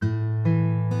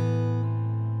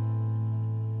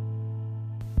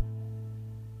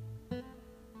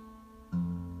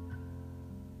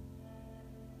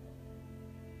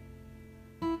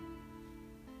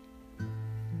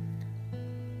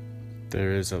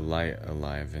There is a light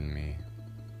alive in me,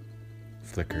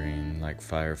 flickering like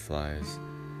fireflies,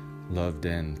 loved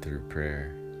in through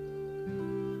prayer,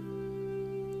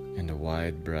 and a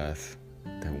wide breath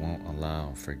that won't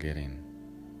allow forgetting.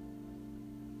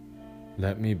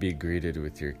 Let me be greeted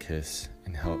with your kiss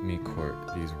and help me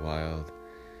court these wild,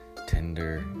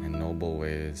 tender, and noble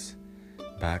ways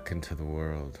back into the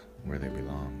world where they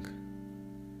belong.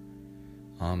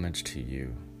 Homage to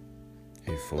you,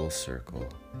 a full circle,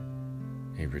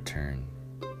 a return.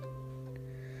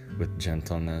 With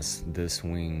gentleness, this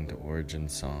winged origin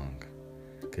song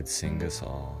could sing us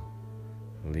all,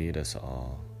 lead us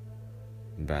all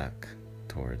back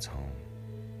towards home.